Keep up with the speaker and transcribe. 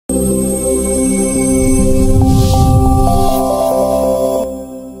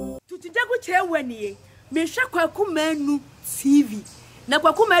wanie me hwe kwaku manu TV na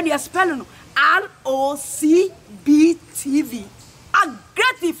kwaku manu ya spell no ROCB-TV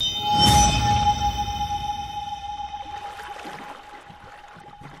aggressive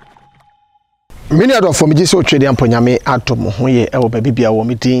Many other for me so trade amponyame atom ho ye e wo ba bibia wo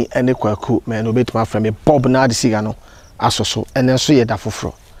medin ene kwaku me no betuma fra me Bob na de siga no asoso ene so ye da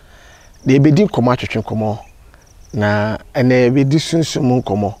foforo de ebedi komo atwetwe komo na ene ebedi sunsum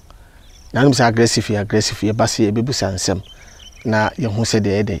komo na no say aggressive ye base ye bebu sansem na ye hu se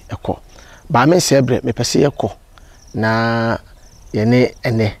de ede ekọ ba me se bre me pese ye kọ na ye ne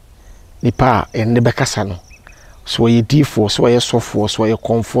ene nipa ene bekasa no so ye D4 so ye sofo so ye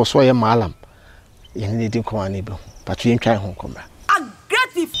comfort so ye malam ye ne din ko anibo patu ye ntwan ho komra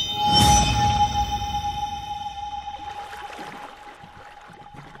aggressive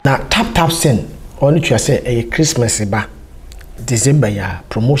na tap send onu twa say e Christmas ba December ya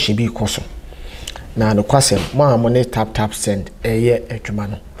promotion bi koso na no kwasem mo amone tap send eye adwuma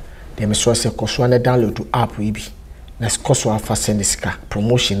no de me so se koso na download app yi bi na koso afa send sika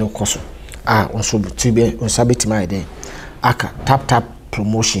promotion no koso onso tibe onsabeti mai de aka tap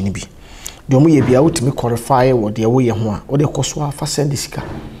promotion bi de omo ye bia wotimi qualify wo de wo ye ho a wo de koso afa send sika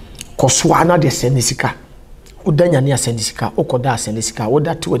koso ana de send sika udanya ni send sika okoda send sika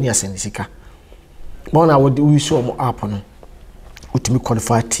woda ti woni send sika bona wo de use omo app no utimi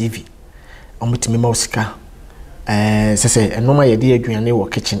qualify TV omutimi mausika sese enoma ye de adwuane wo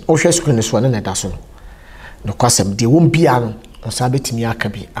kitchen o hwe screen so na da so no kwasem de won bia no onsabetimi aka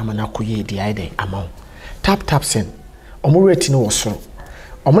bi amana koye de aide amaw tap send omo rate no wo so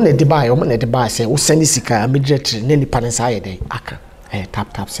omo na de buy say wo send sika amidretri na nipa ne sa aide aka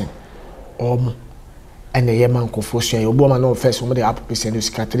tap send omo ene ye man kofo so obo ma no first omo de app send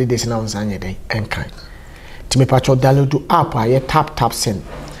sika 3 days na onsanye de enkan timi pacho download app aye tap send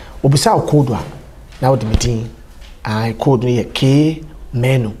obisa code a na wo de meeting code no ye K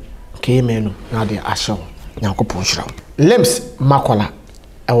menu na de asho nyankopon shira Lems makola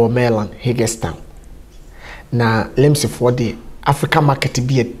ewo Maryland Hagerstown na Lems for the Africa market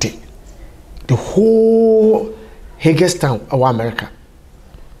be the whole Hagerstown of America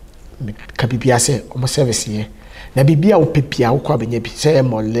ka bibia se omo service ye na bibia wo pepia wo kwa benya bi se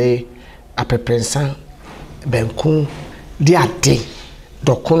mole apeprensa benkun di ade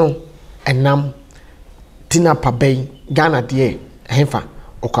dokono enam tina paben Ghana de henfa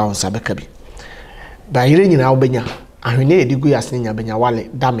okwa onsa beka bi ba yire nyina wo benya ahwene edigu yasne nya benya wale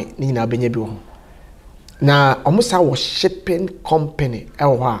dame ni nyina benya bi wo na omusa wo shipping company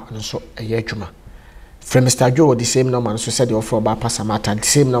ewo ha nso eye adwuma from Mr. Joe the same number so said the offer about Passamata the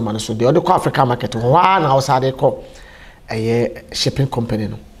same number so the other African market one outside they call eye shipping company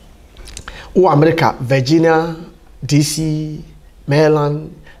no o America Virginia DC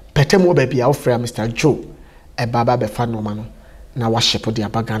Maryland petemo baby offer Mr. Joe e baba be fa no ma no na wa ship the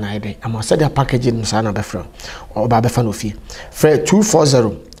abagana ide am said the packaging no sa na be fra o baba fa no fie fra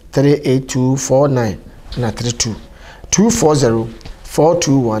 240-38249 na 32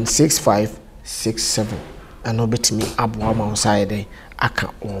 240-421-6567 and obetimi aboa ma side aka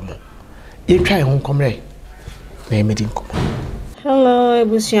omo ye twan ho komre na emedi nkomo. Hello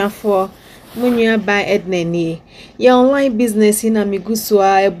ebusuafo munua by Edna ni ya online business na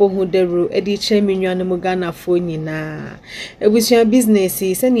migusua ebohu deru edi che minua no Ghana fo nyina ebusua business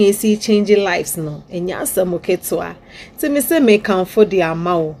se na esi change lives no enya asamo ketwa ti me se me kan for the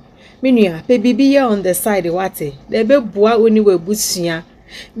amao minua pe bibiya on the side wate de be bua oni we busua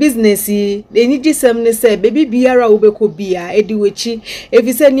business eni gisem ne se baby biara obeko bia edi wechi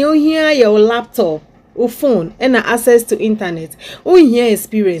efise ne ohia your laptop o phone and access to internet o here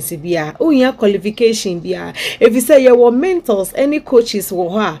experience bia o here qualification bia efise your mentors any coaches wo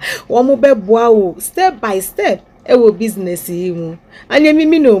ha wo mo be bua o step by step ewo business yi mu anya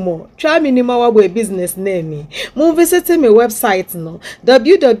mimi no mo try minima wa bo business name mo visit my website no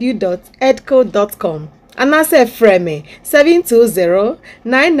www.edco.com and I say frame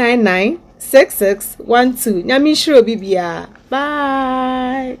 720-999-6612 nyami shiro bibia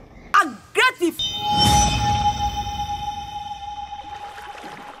bye aggressive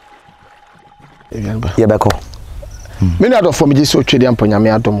yebeko many other for me so trade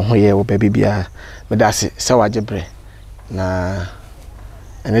amponyame adom ho ye wo ba bibia me da se wajebre na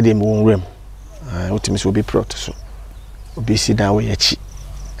ene de me wonwrem wotimi so obi prot so obi si da wo yachi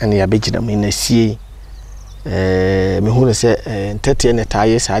ene ya begida me na sie me hu se ntete ne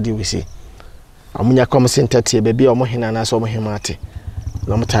taye saade we se amunya kom se ntete be bia omo hena na so omo hemate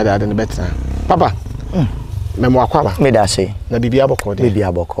na mo taade ade ne betra papa memo akwaba me da se na bibia boko de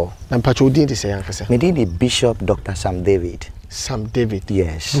bibia boko na mpacho odin de se yankasa me dey be Bishop Dr. Sam David. Sam David,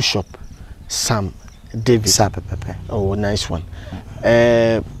 yes. Bishop Sam David. Pepe. Oh, nice one.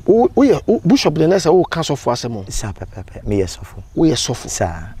 Bishop the next council for us. Pepe. Me yes sofu. We are sofu.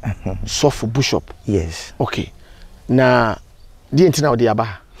 Sir. Sofu Bishop. Yes. Okay. Now, the internet the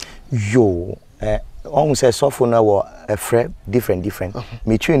aba. Yo. On say sofu na wo a friend different.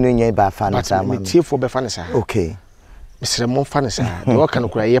 Me twi no nya ba fa na sa ma. Me tie for be fa na sa. Okay. Mr. Mon fa na sa. The work kan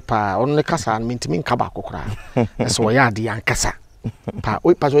kura ye pa. Ono ne kasa me ntimi nka ba kokora. So ya de yankasa. Pa,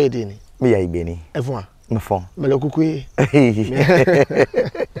 we pa so ye de ni. Me ya ibeni. Everyone. Me fon. Me lo kuku.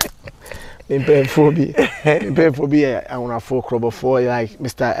 Me phobia. I want to for crop for like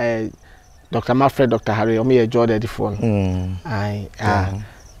Mr. Dr. Manfred, Dr. Harry, or me a Jordan the phone.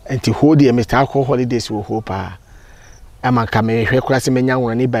 And to hold the Mr. Alcohol holidays will hope. I'm a camera, class in young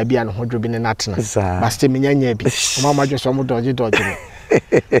one, baby, and 100 bin natina. But still, Minya, Mamma just almost dodgy.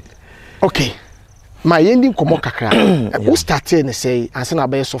 Okay. My ending Komokakra. Who started and say, and send a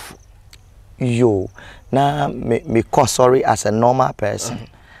base of yo. Now, me call sorry as a normal person.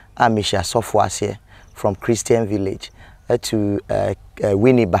 I'm Misha software here from Christian Village to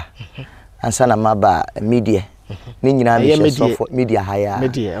Winneba. And sana maba media. Nina media higher.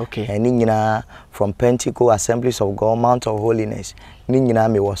 Media, okay. And Nina from Pentecost Assemblies of God, Mount of Holiness. Nina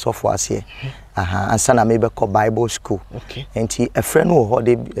me was software here. And sana maybe call Bible school. Okay. And a friend who hold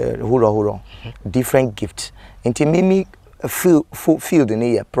huro different gifts. And me field in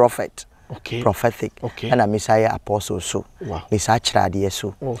a prophet. Okay. Prophetic. Okay. And a Messiah apostle so. Wow. Messiah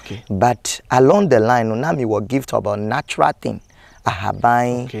so. Okay. But along the line, now me will gift about natural thing. I have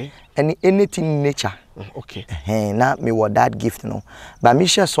buying. Okay. Anything nature. Okay. Now me what that gift no. But me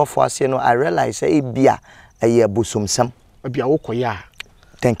share software say no. I realize say bia a year busum sam. Bia wokoya.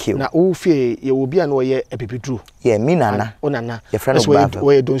 Thank you. Na wo fe ye wo bia no ye e bibidru. Yeah, me nana. Oh nana. Your friend of Bible.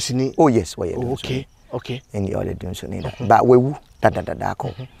 Where don't see. Oh yes, where you. Okay. Okay. And the other don't see that. But we wu da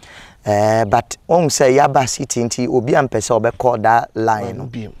ko. But on say yaba city nti obi ampese obekọ that line no.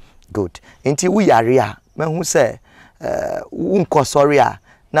 Good. Nti wo yare a me hu say unko sorry a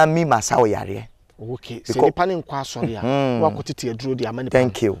na mi masa wo yare. Okay. Say nipa ne nkwa sorry a wa kotete aduro di amani.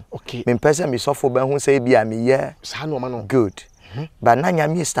 Thank you. Okay. Me pese me sofo be hu say bia me ye. Sa no ma no. Good. But na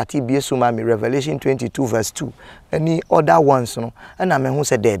nyame start be so ma me Revelation 22 verse 2. Any other ones no. And me hu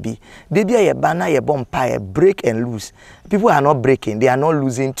say there be a banner ye bompa break and lose. People are not breaking, they are not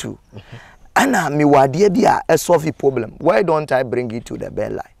losing too. And me wade bia a solve the problem. Why don't I bring it to the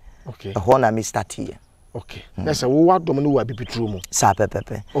bell line? Okay. Hona me start here. Okay. That's a what domino wa bibidro mo. Sa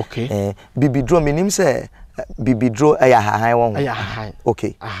pepe. Okay. Bibidro minim say bibidro aya hahan won. Aya hahan.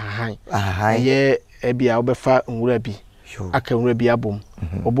 Okay. Ahahan. Ye bia obefa nwura bi. Aka nwura bi abom.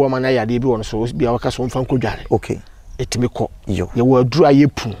 Obo ma na yade bi won so bia waka so mfa nkodware. Okay. Etimi ko. Yo. Ye wo aduru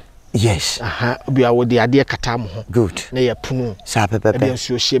ayepu. Yes. Bia wo de ade kata mo ho. Good. Na ye punu. Sa pepe. Bia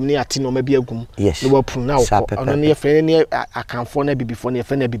nsuo hiem ne ate no ma bi agum. Yes. Ne wo punu na wo. Ono ne ye fe ne akanfo na bibifo ne ye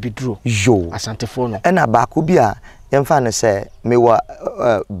fe na bibiduro. Yo. Asantefo no. Na ba ko bia yemfa ne say me wa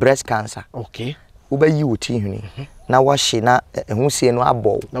breast cancer. Okay. Wo ba yi wo ti hwini. Na wo hye na ehusie no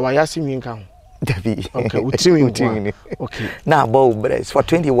abo. Na wa yasi nwinka ho. David. Okay, utimi. Okay. Na about breast for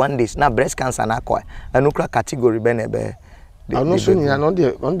 21 days. Na breast cancer na kwa. Anukra category be na be. Ano so ni on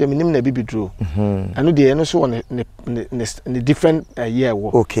the minimum na bibidro. Ano de no so on the different year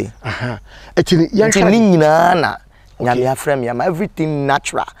wo. Okay. Etini yanka ni nyina na nyame afrem ya everything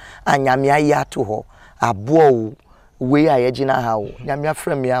natural. Anyame aya to ho. Abo we ayegina ha wo. Nyame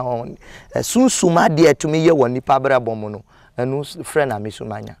afrem ya ho. Sunsuma de to me ye woni pa bra bomo no. Anu friend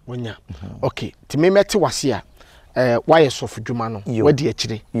amisumanya wonya. Okay, ti me meti wase a why sofu dwuma no wadi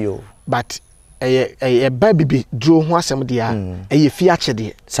akire yo but ba bibi dro ho asem de a fi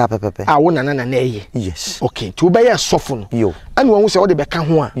akide sa pepe a wo nana na eye. Yes. Okay, ti wo be ye sofu no yo anu wo se wo de be ka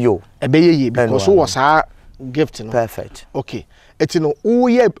ho a yo be ye because wo was a gift no. Perfect. Okay, eti no wo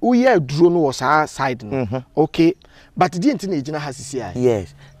ye dro no was a side no. Okay, but di enti na ejina hasisi a.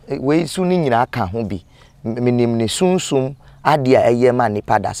 Yes, we su ni nyina aka ho bi minim ni sunsum adia eye ma ni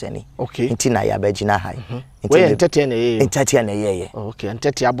padaseni. Okay. Nti na ya bagina hai. We entete na ye. Entete na ye. Okay,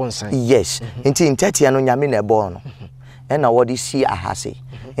 entete abonsan. Yes. Nti entete no nyame na ebo no. E na wodi si ahase.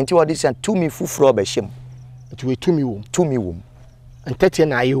 Nti wodi si tumi fufuro be hyem. Nti we tumi wom. Tumi wom. Entete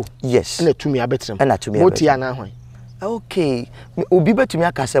na ayo. Yes. Na tumi abetrem. Na tumi abetrem. Motia na hwan. Okay. Obi betumi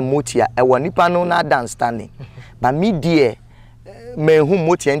akase motia e woni pa no na dance standing. But me dear me hu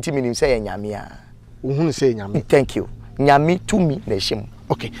motia nti minim say nyame a. Uhun say nyame. Thank you. Nyame tumi na hyem.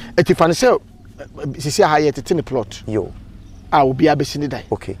 Okay. Etifane say sisi ha ye tete ne plot. Yo. A obi abesini dai.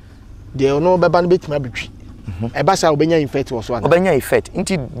 Okay. De ono beba no betuma betwi. Eba sa obenya infect wo so ana. Obenya infect.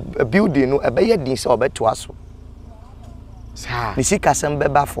 Nti building no ebe ye din say obeto aso. Sa. Ni sika sem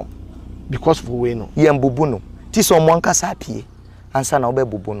beba fo. because for we no ye mbubu no ti so mo nkasa apie ansa na obe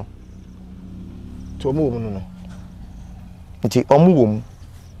bubu no to mo no nti omu wom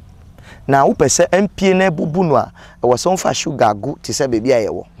na wo pese mpie na bubu no a wo so mfa sugar go ti se baby aye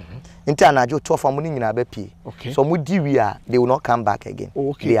wo nti anajo 12 amu ni nyina ba pie so mu di wi a they will not come back again.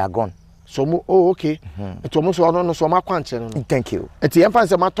 They are gone. So mu okay to mo so no so ma kwanche no. Thank you. Enti em fan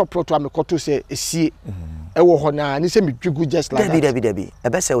se ma top proto am koto se esie e wo ho na ni se me dwegu just like that. Debi e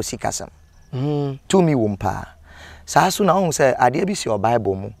be se o sikasam to me wompa sa so na on se ade bi si o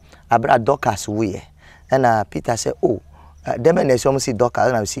Bible mu abra Dorcas we na Peter say oh dem na so si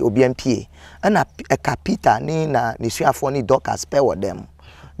Dorcas na si obi mpie na ka Peter ni na ni suafo ni Dorcas pe wo dem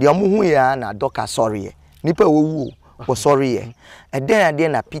de omo hu ya na Dorcas sorry nipa wo wo sorry ade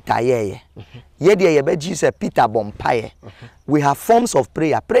na Peter ye de ye be Jesus Peter bompaye we have forms of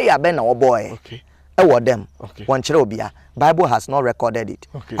prayer be na wo boy e wo dem won kire obia Bible has not recorded it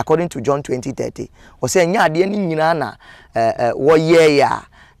according to John 20:30 o say nya ade ni nyina na wo ye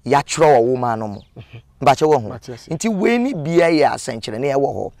ya kire wo ma no mo mbache wo ho nti we ni bia ya asenkire na ye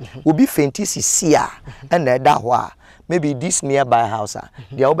wo ho obi fenti sisi a na da ho a maybe this nearby house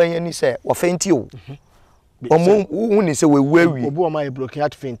they obenye ni say wo fenti o omo hu ni say we wawi obo ma e broken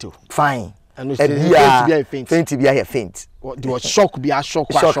heart faint o fine and faint be a faint there was shock be a shock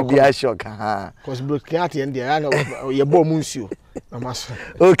cause broken heart and there you bo mu nsuo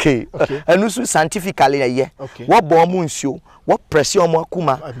okay and also scientifically what bo mu nsuo what pressure mo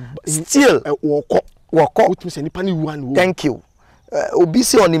akuma still woko what me say nipa ni one thank you obi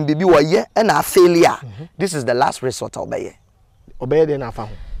say onim bibi wo ye na failure this is the last resort obeye dey na afa ho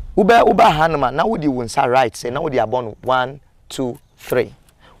uba hanama na wodi wonsa right say na wodi abon 1 2 3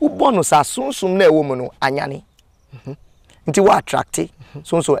 ubonu sa sunsum na ewo mu no anyane nti wa attract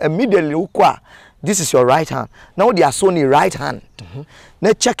so immediately ukwa this is your right hand na wodi aso ni right hand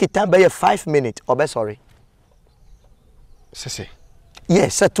na check it time by 5 minutes obe sorry sese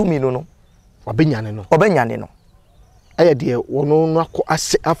yes say 2 minutes no obenyane no aye de wono no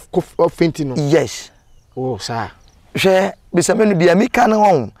akọ fainting no yes oh sir she bisamenu de amika na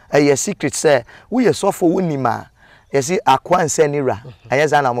won aye secret say we ye sofo wonima yesi akwa nsenira aye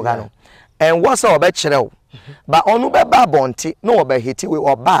za na muga no and what so obe kire o ba onu be ba bonti no obe hiti we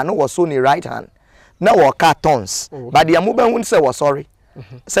oba no was so ni right hand na wo cartons but de amu be hu say was sorry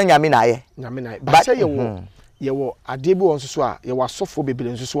say nyame na aye ba say ye wo ade bi won so a ye wasofo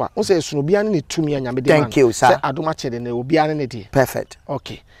bebele so a won say suno bia ne tumi anyame de man thank you sir say adoma chede na obi ane ne de perfect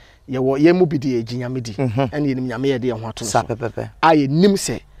okay ye mu bi de eginyame di ene ye nim nyame ye de ho ato so pepe aye nim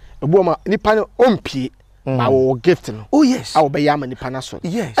se ebu ma nipa ne ompie ba wo gift no oh yes a wo be yama nipa na so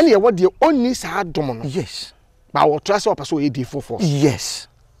yes ene ye wo de onni sa adom no yes ba wo trust o paso ye di fofo yes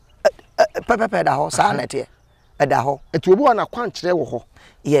pepe da ho sa na te da ho etu obi wa na kwankire wo ho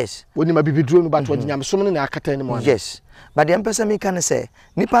yes woni ma bibiduro no ba to ginyame som ne na akata ne mo yes but the empesa me can say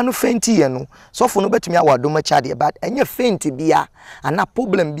nipa no fainti ye no sofo no betumi awadoma chade but enye fainti bia ana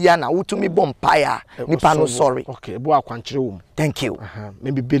problem bia na wutumi bompire nipa no sorry okay bo akwankire wo thank you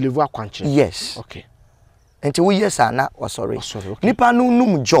maybe believe akwankire yes okay enti we yes ana was sorry okay. Nipa no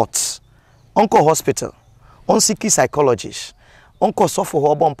num jot onko hospital on seek psychologist onko sofo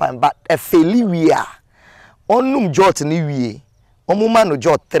ho bompire but e feli wia onum jot ni wie omuma no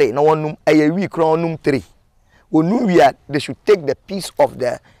jot 3 na wonum eye wi kra onum 3 onu wia they should take the piece of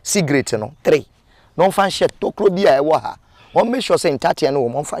the cigarette no 3 no fan share tokro bia e wo ha on make sure say ntate no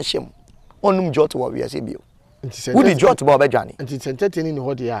mo fan share onum jot wo wia se bio wo di jot ba obedwane nti ntate ni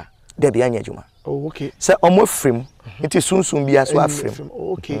ho de a de bia anya juma oh okay say omo frem nti sunsun bia so afrem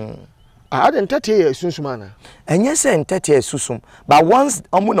okay I didn't tell you susumana. And yes, and 30 susum. But once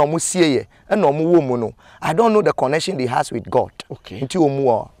omu no mu sie and omu wo mu no, I don't know the connection they has with God. Okay. Nti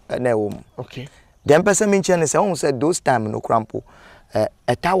omu na omu. Okay. Then person mention say on said those time no crampo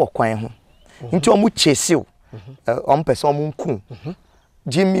etawo kwan ho. Nti omu chesiw. Person omu nku.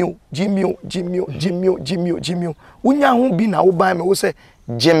 Jimmy. Unya ho bi na wo ban me wo say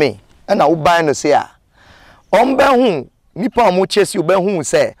Jimmy. Na wo ban no say a. Ombe ho nipa omu chesiw be ho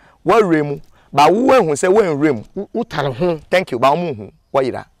say what remu ba wo ehun se wo enrem wo tare ho thank you ba mo hu wo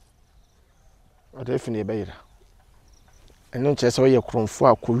yira o de fini be yira enu che se wo ye kronfo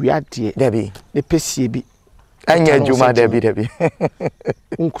akowia de debi ne pesie bi anya juma debi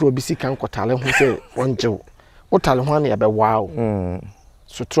unkro bi sika nkotale ho se wonje wo tale ho na ye be wow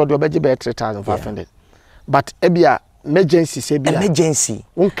so tro de obeje be 3500 but ebia emergency se bia emergency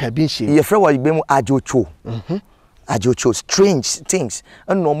unka bi hye ye fra wa igbe mu ajocho ajocho strange things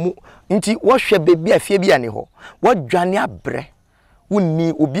no mu nti wo hwe bebi afie bia ne ho wo dwane abre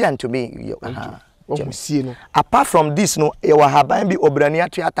wonni obi antome wo sie no apart from this no ye wa haban bi obrani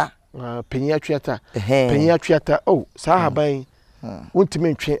atuata Penya Triata. Oh, Sahabai. Want to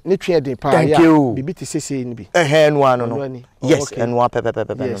mention Nitrian pa. Thank you. Bibi to say ni bi. No. Yes, and one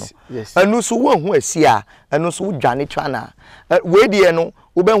pepper. Yes. And no so one who is here, and no so Johnny Trana. Where the no,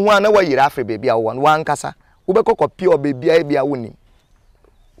 Ube one away your Afri baby, one cassa. Ube cock pure baby, be a winning.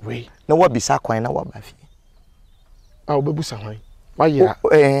 Way. No what be saquine our baffy. I'll be Busa. Why ya?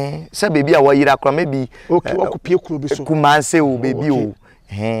 Say baby, our Irakra maybe. Okay, what could Pio be so command say, baby.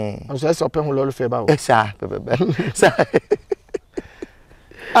 I was just open with all yes, sir.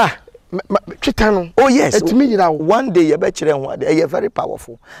 Chitano. Oh yes, to me now. One day you bet you very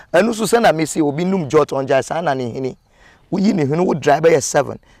powerful. And also send a message will be num jot on Jason and hini. We would drive by a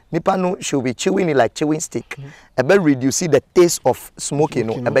 7. Nipano should be chewing it like chewing stick. A bit reduce the taste of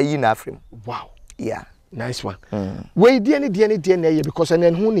smoking. A bit in Africa. Wow. Yeah. Nice one. Wait, DNA because and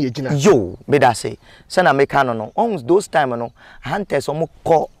then who need yo, me that say. Send a mechanic almost those time no hunters almost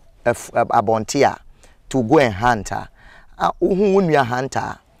call a bontia to go and hunt her. Who won your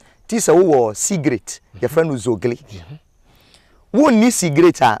hunter? This a war cigarette, your friend was ugly. Who need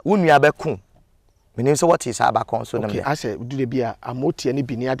cigarette? Who you are cool? My name is what is Abacon. So, I said, do the beer, a moti any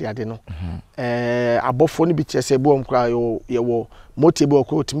binia de adeno. Above phone bitches a bomb cry or your motible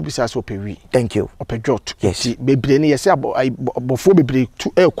quote to me besides opery. Thank you. Up a jot. Yes, baby, any sabo, I before be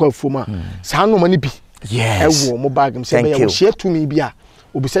to air quell for my son, no money be. Yes, I will bag him say, share to me beer.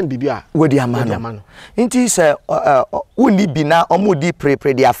 Obi send bibia with your man. Inti say uni bi na omudi pre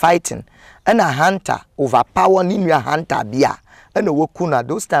they are fighting. And a hunter overpower ni your hunter bia. And a wokuna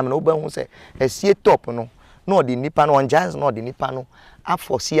those time no be hu say esie top no the nipa no on jazz no the nipa no up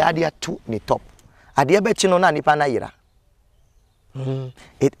for see adia 2 ni top. Ade be chi no na nipa na yira.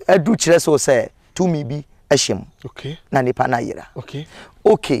 It edu kire so say to me bi ehim. Okay. Na nipa na yira. Okay.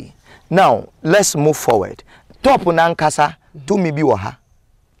 Okay. Now let's move forward. Top na nkasa to me bi wo ha.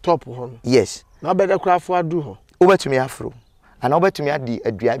 Top one. Yes. Now better craft for do ho. Over to me afro. And over to me at the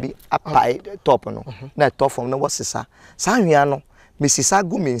aduabi apai top no. Na top from no was sisa. Sanhia no Mrs.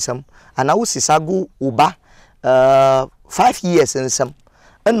 Agu minsam and I was Sisagu uba 5 years and some.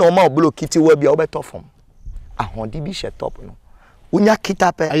 And normal blow kitty will be over top from. A hondi bi she top no. Unya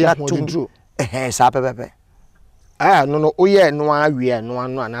kitape na tu. Sa pepe. Ah no oye no awie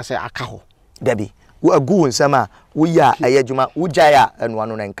no na say aka ho. Debi. We go nsama we ya ayedwuma ujaya eno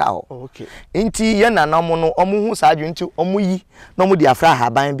anu nka ho. Okay. Nti ye nanamu no omu hu saadwo nti omu yi no mu di afra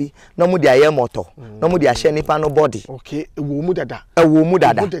haban bi no mu di aye moto no mu di ahye nipa no body. Okay. Ewo mu dada.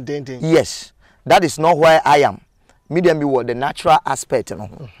 Yes. That is not where I am. Medium be what the natural aspect no.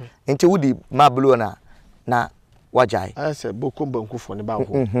 Nti we di mablo na wajai. I say boko banku fo ne ba ho.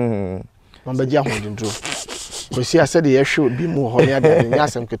 Mamba ho ndindro. Ko si ase de ye hwe bi mu ho ne ada nya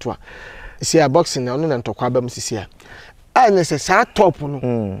asem ketwa. See a boxing na no ntokwa bam sisi a na se sa top no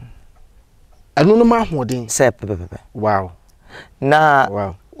anu no ma hoden se pepepe wow na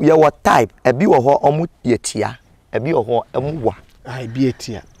wow ye what type ebi wo ho omu yetia ebi wo ho emu wa bi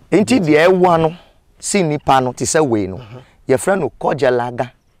etia enti de ewa no si nipa no ti se we no ye frɛ no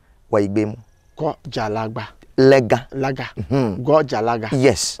kojalaga wa igbe mu kojalaga laga gojalaga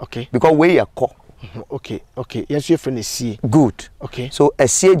yes okay because we ye ko Okay. Yes, your friend is C. Good. Okay. So a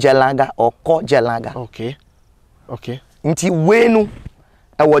C jalaga or ko jalaga. Okay. Inti wenu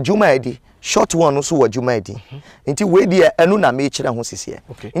a wajuma edi short one also wajuma edi. Inti we dia enu na me chira ho sisi.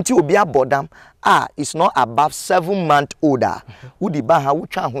 Okay. Inti obi abodam it's not above 7 months older. Udi ba ha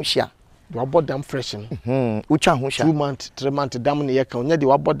wutwa ho hia. You abodam fresh. Wutwa ho hia. 2 months, 3 months dam na ye kan nya de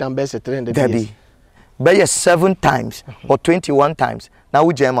abodam be 300 days. Be 7 times or 21 times. Now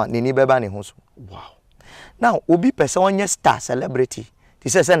we German ni beba ne ho so. Wow. Now obi person onye star celebrity.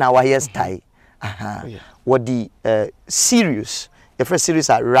 This is na wa here star. Yeah. What the cereals. The first cereals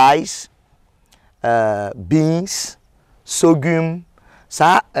are rice, beans, sorghum,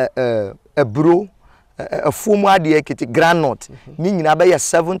 bro, a fumu ade kiti granite. Ni nyina be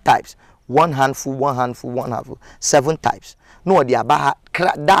 7 types. One handful, 7 types. No the aba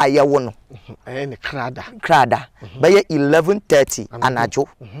da ye wono. Any krada. Be 11:30 anajo.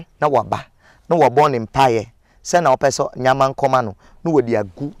 Na waba. No wa born in Empire. Say na opeso nyama nkoma no. No we di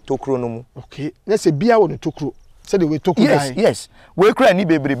agu tokro no mu. Okay. Let's say bia won tokro. Say the we tokro die. Yes. We kra ni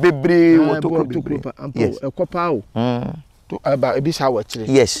bebre wo tokro bebre. Yes. Ekopa o. To aba ebisa wa kire.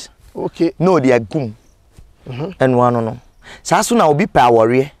 Yes. Okay. No di agu. En wano no. Sa so na obi pa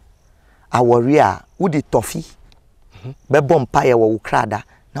awore a wo di toffee. Be bom Empire wo krada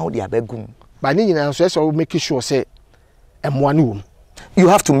na wo di abegum. Ba ni nyina so we make sure say emwa no wom. You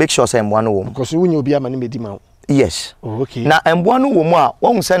have to make sure say emwa no wom. Because when you be amani medima. Yes. Oh, okay. Na emwa no wom a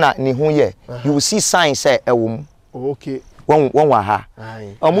won say na ni ho ye. You will see signs say ewom. Okay. one wa ha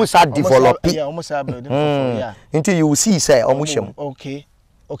almost are developing almost are building yeah until you see say almost okay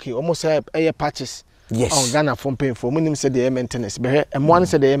almost a patches yes on Ghana from paying for munim said the maintenance be and one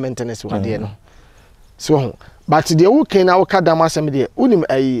said the maintenance wa there no so but the okay na waka dam asem there unim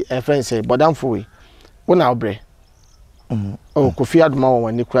a friend say bodamfo we wona obre oh Kofi Adoma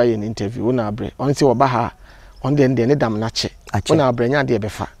won ni kra in interview wona obre on say oba ha on the ne dam na che wona obre nya de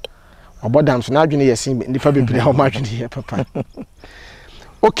befa obodam so na adwene yesin nipa bebre ha o ma adwene ye papa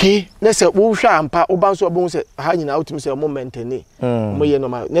okay na say wo hwa ampa oba so obon say ha nyina utimi say mo maintain mo ye no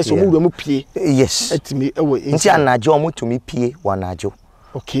ma na say mo wura mo pie yes atimi ewo nti anajo mo tumi pie wanajo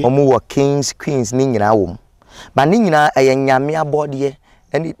okay omo wo kings queens ni nyina wo ba ni nyina eye nyame abode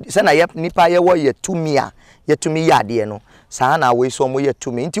eni se na ye nipa ye wo ye tumi a ye tumi yade no saa na we so mo ye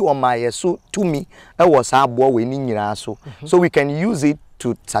tumi nti o ma ye so tumi e wo saa abo we ni nyina so so we can use it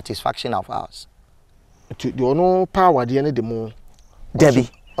to satisfaction of ours to the ono power de ne de mo Debbie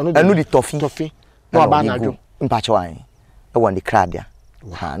anu di tofi no aba na dwo mpacho an e won di kradia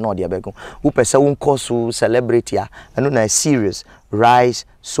ha no de abego wo pese won course celebrity a anu na serious rice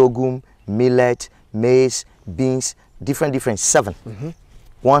sorghum millet maize beans different 7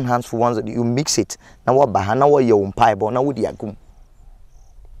 one hands for ones you mix it na wo ba ha na wo ye wo pie bo na wo di agum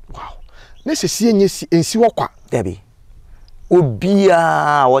wow na se sie ensi wo kwa Debbie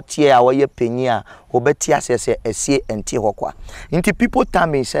obia wotie a woye panyi a obeti asese esie enti hokwa nti people tell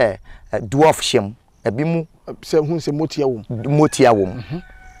me say dwarf shem ebi mu se hu se motia wom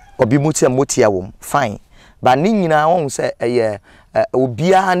obi mu tie motia wom fine ba ni nyina won say eye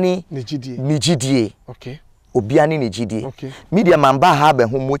obia ni nigidie okay obia ni nigidie okay media man ba ha ba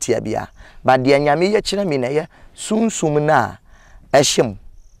hu motia bia ba de nyame ye kire me na ye sunsum na ehim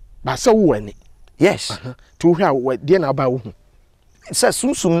ba se wo ani yes to hwa de na ba wo hu say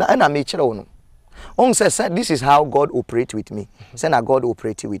sunsum na me kire wo no on say this is how God operate with me say na God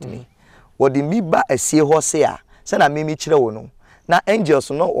operate with me what the me ba asie ho say a say na me kire wo no na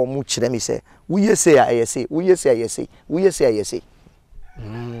angels no o mu kire me say we ye say a say we ye say a say we ye say a say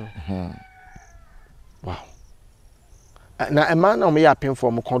wow na e man na me ya pen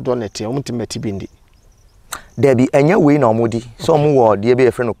for mo condonate o mtimati bindi Debbie enya we na omudi so mo wo de be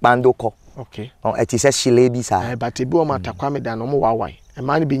efre no pandoko okay on eti se shile bi sa but ebi o matakwa me da no mo wawai e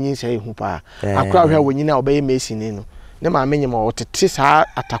man bi nyin se ehu pa akra hwa wonyina obeye mesi ni no ne ma menyem o tete sa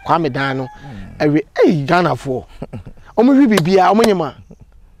atakwa me da no ewe Ghana fo o mo hwi bibia o menyema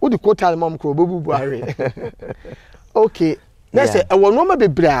o di kotal mom kro bobubu are okay let's say e wo no ma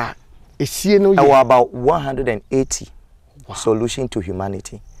bebra esie no ye about 180 solution to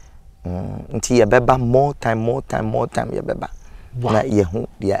humanity nti ye beba more time ye beba na ye hu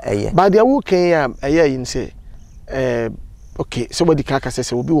dia eye ba dia wo kan ya eye yin say okay somebody kaka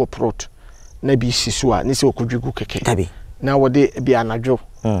say obi wo prot na bi siso a ni say okodwigu keke tabi na wode bi anadwo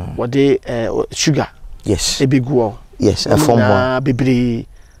wode sugar yes ebiguo yes a form one bibiri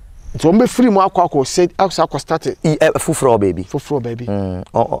so mbe free mu akwa said akwa start fufuro baby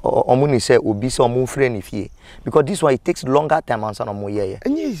omu ni say obi say omu free ni fie because this one it takes longer time answer no mo ye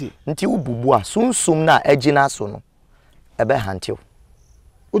easy nti ububu a sunsum na agina so no ebe hantil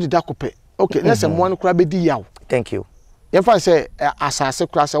odi da kope okay na say mo an kura be di yaw thank you ye fa say asase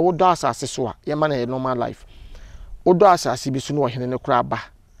kura say wo do asase so a ye ma na normal life wo do asase bi so no ohene ne kura ba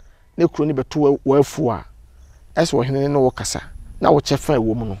ne kuro ni beto wo afu a ese ohene ne wo kasa na wo chefa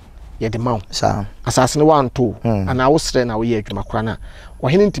ewo mu no ye de mawo sa asase ne wanto ana wo sre na wo ye adwuma kura na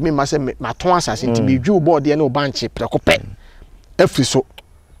ohene ntimi ma say maton asase ntimi dwu board ye ne obanche prekope afri so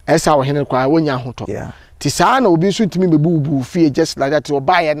esa ohene kura wonya hoto ti saa na obi nso ntimi mebubu fie just like that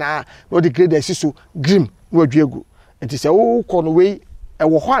obaye na no the grade asiso grim no adwegu nti se wo kɔ no wei e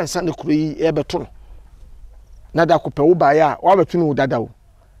wo hɔ ansa ne kuro yi e beto no na da kopɛ wo baye a wo beto no dada wo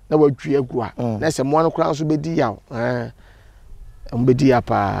na wadwegu a na se mo an kura nso bedi yaw mbedi ya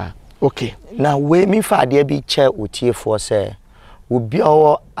pa okay na we mi fa de bi che otiefo se obi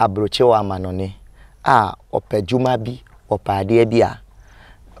owo abroche wa manone a opedjuma bi opade bi a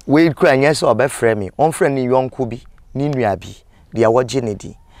we kura nyese obefre mi onfre ni yonko bi ni nua bi de awoje ne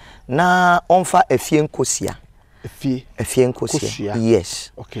di na onfa afie nkosia efie nkosia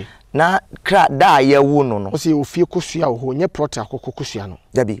yes okay na kra da ye wu no no o se ofie kosia ho nye prota kokosia no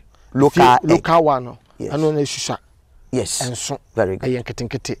dabi local one no ano na susa yes enso very good ayen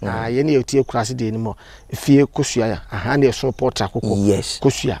ketenkete ye na yotie kurase de ni mo efie kosia ya aha na so prota kokko yes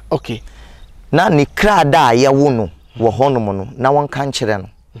kosia okay na ni kra da ye wu no wo honom no na won kan kire no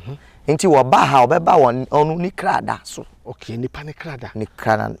nti wo ba ha obeba won onu ni kra da so okay ni pa ni kra da ni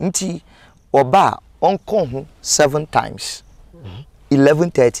kra nti oba onko ho 7 times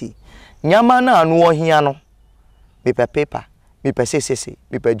 11:30 nyama na anu ohia no me pe paper me pe sesese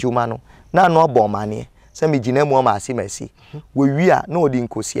me pe dwuma no na no bo mane se me gina mu ma asi masi we wi a na odi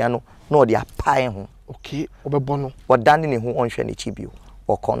nkosia no na odi apai ho okay obebo no odane ne ho onhwe ne chi bio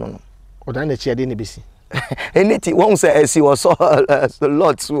okono no odane ne chi ade ne besi eneti won say esi was a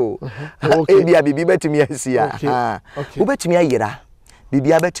lot so okay bia bibi betumi asi a wo betumi ayira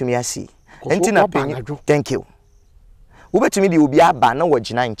bibi abetumi asi enti na penye thank you wo betumi di obi aba na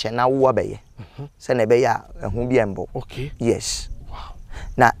wagina nche na wo abeye se na ebe ya ehun bi embo okay yes wow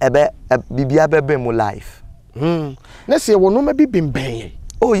na ebe bibi abebe mu life na se wo no ma bi bimben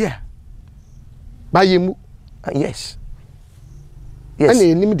oh yeah baye mu yes yes ana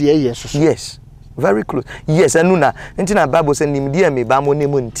enim de ye so yes very close yes enu na enti na bible say nimdie me ba mo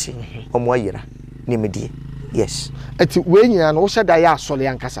nemu nti omo ayira nimdie yes ati we nyina no wo hyeda ya asole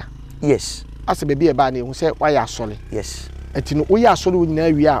yankasa yes ase be e ba na ehu se wa ya asole yes ati no wo ya asole wo nyina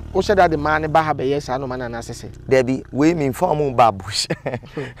wi a wo hyeda de ma ne ba ha be yes anu ma na na sese debi we me inform babush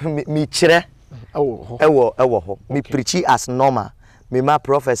mi kire ewo ho me preach as normal me ma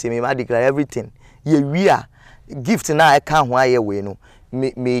prophecy me ma declare everything ye wi a gift na e ka ho aye we no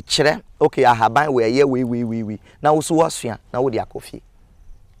me kire okay ahaban we ye we na wo so wasua na wo di akofie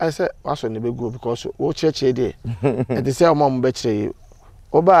I say waso ne be go because wo church dey e dey say o mom be kire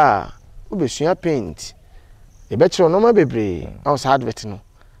oba obesua paint e be kire no ma bebre house advert no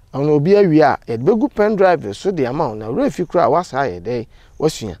ono obi awi a e be go pen drive so dey amount na refi kura wasa ye dey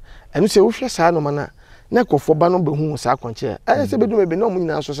wasua enu say wo hwe sa no ma na kofo ba no be hu sa konche e say be do me no mu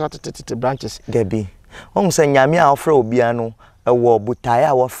nyina so tete branches debi on say nyame a ofra obi anu ewo butaye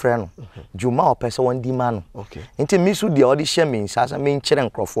a wofre no juma opese won di ma no okay nti mi so de odi hye mi sasa mi nkire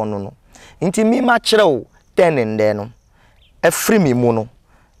nkrofo no nti mi ma kire wo 10 nde no efri mi mu no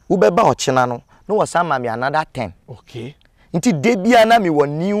wo beba ochina no no wo sama mi another 10 okay nti de bia na mi wo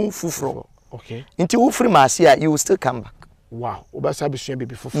new fufuro okay nti wo free ma se a you will still come back wow wo ba sa besua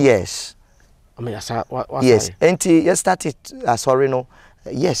bibi fufuro yes yasa yes nti you started sorry no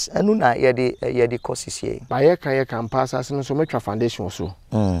yes anu na ye de courses here ba ye kan pass as no so metwa foundation so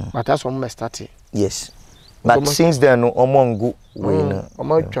but as on start yes but since then no omongu we no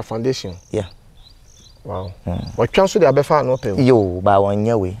omongu foundation yeah wow what chance dey abefa no pe yo ba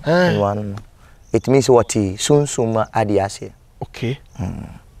wonye we no it means what sunsum ade ase okay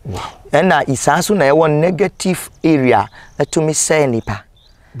wow and na isasu na e won negative area to me say nipa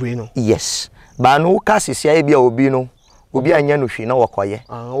we no yes ba no kasisia e bia obi no obi anya no hwe na wakoye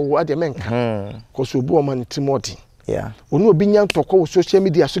wo ade menka ko so obi o man timoti yeah onu obi nya ntoko wo social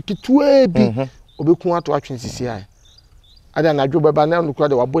media so kitua bi obi kun ato atwen sisi ai ade na dwo baba na no kura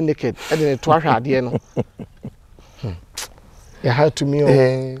de wabo naked ade ne to ahwe ade no ya had to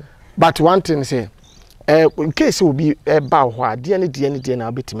me but one thing say in case obi ba ho ade ne de na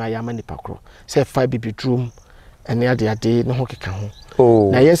obetima ya ma nipa kro say 5 bedroom ene ade no ho keka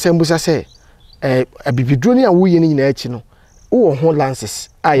ho na yesem busa say bibidro ni awo ye ni nyina achi no wo ho lances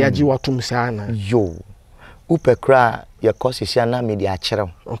a yaji watum sa na yo upekra your courses na me dia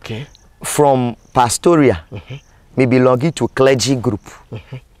kire okay from pastoral me belong to clergy group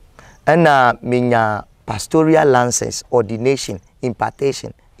and menya pastoral lances ordination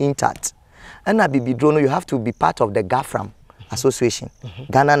impartation intert and bibidro no you have to be part of the GAFRAM association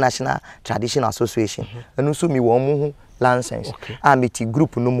Ghana National Traditional Association and also me wo mu license amity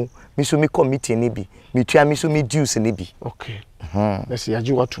group no mu mi so mi committee ni bi mi tua mi so mi dues ni bi okay let's see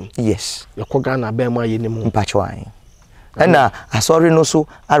yaji watum yes yakọ Ghana ba mu aye ni mu mpacho an and sorry no so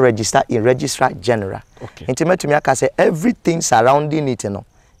I register in registrar general okay intimately aka say everything surrounding it no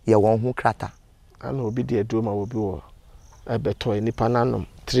ye won hu krata ana obi de do ma obi wo beto nipa nanom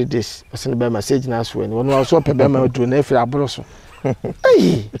 3 days asen be message na so ni wono so pe be ma do na efiri aburo so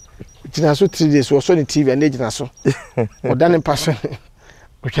eh jina so 3 days wo so ni TV na jina so odane passion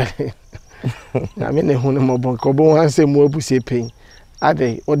okay na me ne hu ne mo bon ko bon hanse mo abuse pen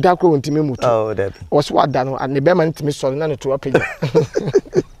ade odakro ntimi mutu oh that wo so ada no ne be ma ntimi so na ne to apenya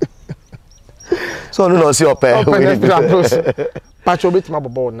so no see ope Pacho bit my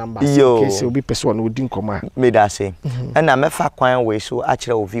bobo number in case will be person who didn't come me that say and I mefa kwan we so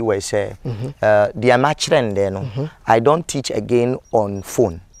actually viewers say the amateur there no I don't teach again on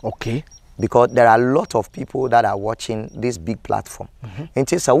phone okay because there are a lot of people that are watching this big platform and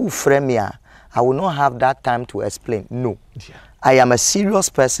say who frame me I will not have that time to explain no I am a serious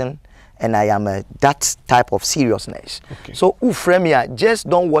person and I am that type of seriousness so who frame me just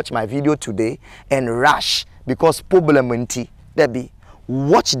don't watch my video today and rush because problem nti Debbie,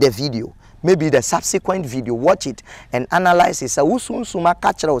 watch the video, maybe the subsequent video, watch it and analyze it. So, usun suma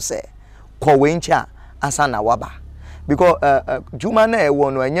kachra ose kowencha asana waba because juma na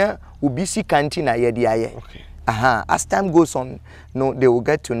ewo no anya ubisi kanti na yedi aye As time goes on, no, they will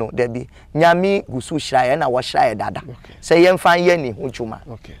get to know. There be nyami gusu shraye na wa shraye dada. Say yen fan yen ni hunchuma.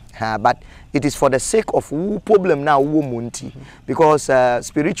 Okay. But it is for the sake of who problem now who munti because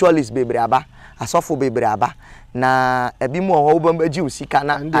spiritualist bebre aba, asofo bebre aba na ebi mo ho ba ji usika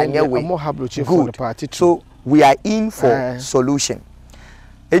na anya we. Good. So we are in for solution.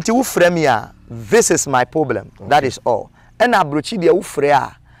 Enti wo frame ya, this is my problem. Okay. That is all. And abrochi dia wo frame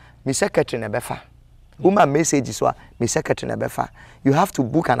a me secretary na befa. Uma message so me secretary na befa. You have to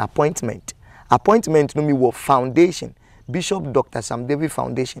book an appointment. Appointment no me wo foundation. Bishop Dr. Sam David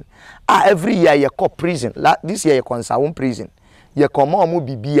Foundation. Every year you call prison. This year you call Sawon prison. You call more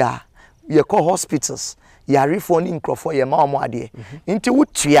bibia. You call hospitals. You are refunding crofo ye ma omo ade. Into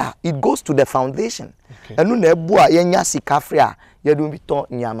wutia it goes to the foundation. Enu na ebua ye nya sika free a ye do bi ton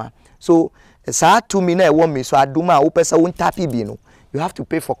nyama. So sa 2 me na e wo me so aduma wo pesa won tapi bi no. You have to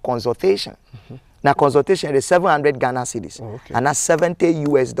pay for consultation. Now consultation is 700 Ghana cedis and that's $70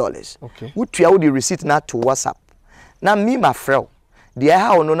 US. Okay. Wutia wo the receipt na to WhatsApp. Na me my friend, the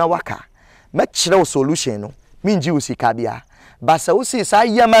how no na waka. Make sure solution no. Me nji usika bia. But say we say sa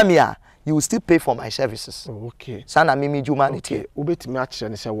yamamia, you will still pay for my services. Okay. Sana me humanity. Okay. Ubetimi akyere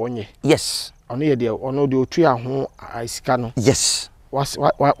ne se wonye. Yes. Ono ye de ono de otua ho isika no. Yes.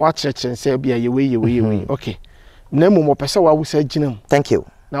 What church and say bia ye we. Okay. Na mu mo pese wa wusa ginam. Thank you.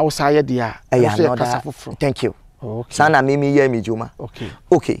 Na wusa ye de a. Thank you. Okay. Sana me ye me juma. Okay.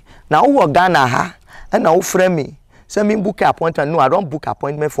 Okay. Now wo Ghana ha, and now frame me. Say me book appointment. No, I don't book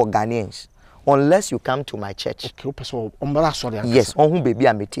appointment for Ghanaians unless you come to my church. Okay, so yes, on who baby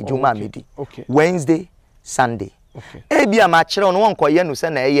ameti, Juma ameti. Okay. Wednesday, Sunday. Okay. Ebi amachire on one koye no say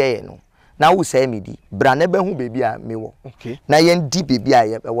na eye no. Na wo say me di. Bra na be hu baby a me wo. Okay. Na yen di baby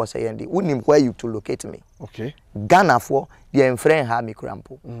a wo say yen di. Unim where you to locate me. Okay. Ghana for the friend ha me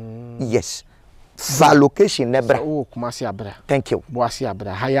krampo. Yes. For location nebra. Oh, Kumasi abra. Thank you. Boasi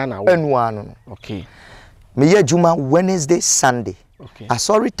abra. Haya na wo. Enu anu. Okay. Me ye juma Wednesday, Sunday. Okay. A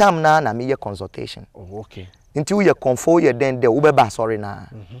sorry time na me ye consultation. Oh, okay. Until you confirm ye then ubeba sorry na.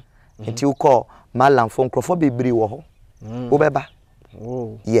 Until you call malam phone crofo bibri wo ho. Ubeba.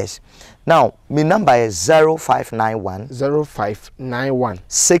 Oh. Yes. Now, my number is 0591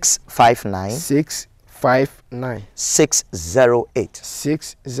 659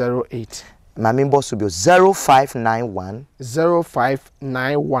 608. My member should be 0591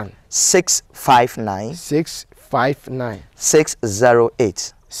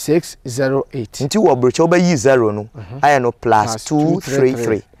 608. Until we broach over ye 0 no. I know plus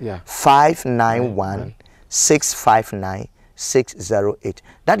 233 591 659 608.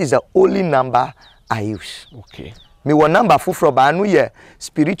 That is the only number I use. Okay. Me one number for ba anu ye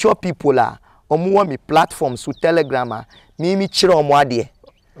spiritual people la omo wa me platforms so Telegram me chire omo ade.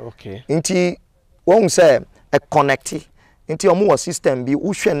 Okay. Inti won say e connect. Inti omo wa system bi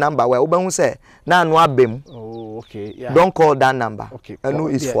uhwe number where oba say na anu abem. Oh, okay. Yeah. Don't call that number. Okay. Anu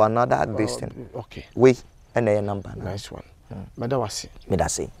is for another distance. Okay. Wait, and a number. Nice one. Madawasi.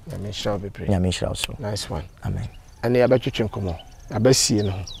 Medase. Nyame shall be pray. Nyame shall so. Nice one. Amen. And ya betwetwe nkomo. Abasie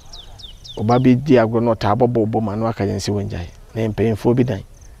no. Oba bi di agro no ta abobo ma no aka yensi wonjai. Na mpemfo bi dan.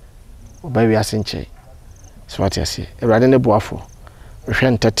 Oba wi ase nche. So what ase. Ewrade ne boafo.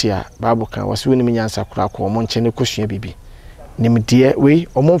 Hwe ntete a Bible kan wase woni nyansa kura ko mo nche ne kosua bibi. Nimdie we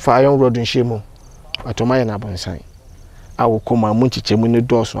omomfa ayon road nhemu. Atoma ye na bonsan. Awo koma mo nchichemu ne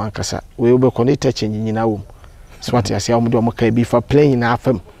doso ankasa. We obe connect chenyina wo. So what ase amudo mo ka bi fa plane na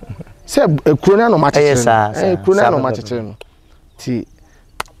afam. Se krona no machete krona no machete no ti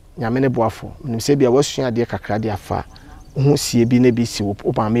nyame ne boafo nim se bia wasua de kakra de afa hu sie bi na bi si wo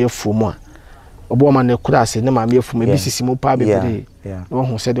ba me afumu a obo ma na kura se ne ma me afumu bi sisi mu pa bebre no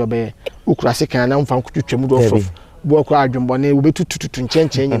hu se de obe ukura se kan na mfa nkutwetwemu do fof bo akura adwumbone wo betututu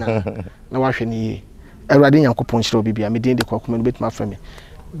nchenchen nyina na wahwe ne yi Awurade Nyankopon kyerɛ obi bia me den de kwakoma no betima fra me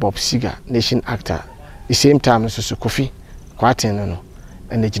Bob Siga nation actor the same time so Kofi Kwaten no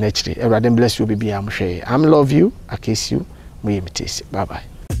and the bless you, baby. I'm love you. I kiss you. Bye bye.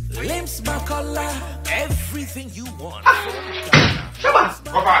 Everything you want.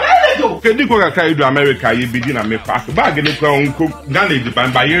 Kedi ko ka kai do America ye begin na me pass bag ni ko unko Ghana di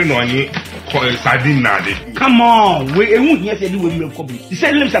ban ba ye no anyi sardine na de. Come on, we ehun here say di we me ko bi. You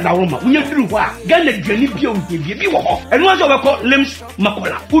say limbs at Roma. We duru ho a Ghana dwani bi o bi wo ho. Enu so we call limbs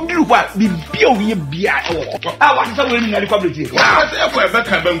makola. U duru ho a bi o ye bia e wo ho. Ah what say we ni na public. Wa say e ko e be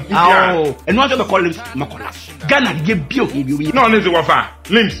ka ban ku bia. Oh, enu so we call limbs makola. Ghana ye bi o ye bi. No ne se wa fa.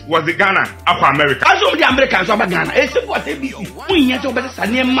 Limbs was the Ghana up America. Aso the Americans over Ghana. E se what e bi. We here so be say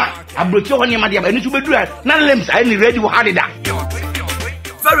nema abrochi ho nema dia ba enu so be duru na limbs I ni ready wo had it.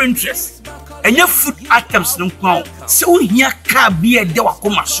 Very interesting. Enya food items no kwa se wo hia car bi e de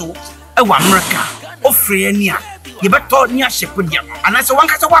wakoma so e wa America ofre ni a ye beto ni a shepo dia ana se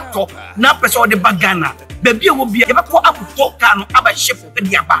wanka se wato na pese o de bagana ba bi e wo bia ye beko akoto car no aba shepo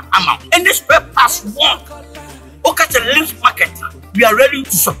dia ba ama and this spare pass work okay to Limbs Market we are ready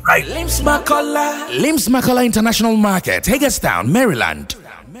to surprise Limbs Makola International Market, Hagerstown, Maryland.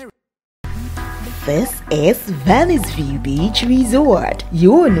 This is Venice View Beach Resort,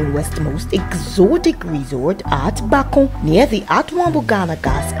 your newest most exotic resort at Bakon, near the Atwambo Ghana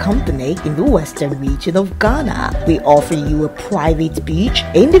Gas Company in the western region of Ghana. We offer you a private beach,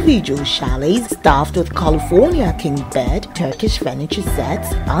 individual chalets staffed with California king bed, Turkish furniture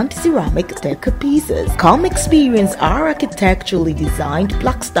sets, and ceramic decor pieces. Come experience our architecturally designed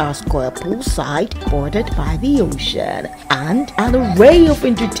Black Star Square poolside bordered by the ocean, and an array of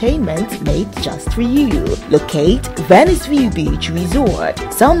entertainment made just for you. Locate Venice View Beach Resort,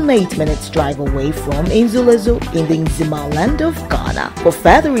 some 8 minutes drive away from Inzulezo in the Nzima land of Ghana. For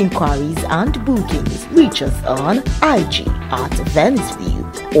further inquiries and bookings, reach us on IG at Venice View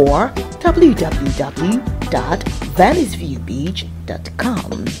or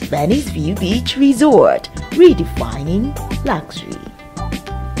www.veniceviewbeach.com. Venice View Beach Resort, redefining luxury.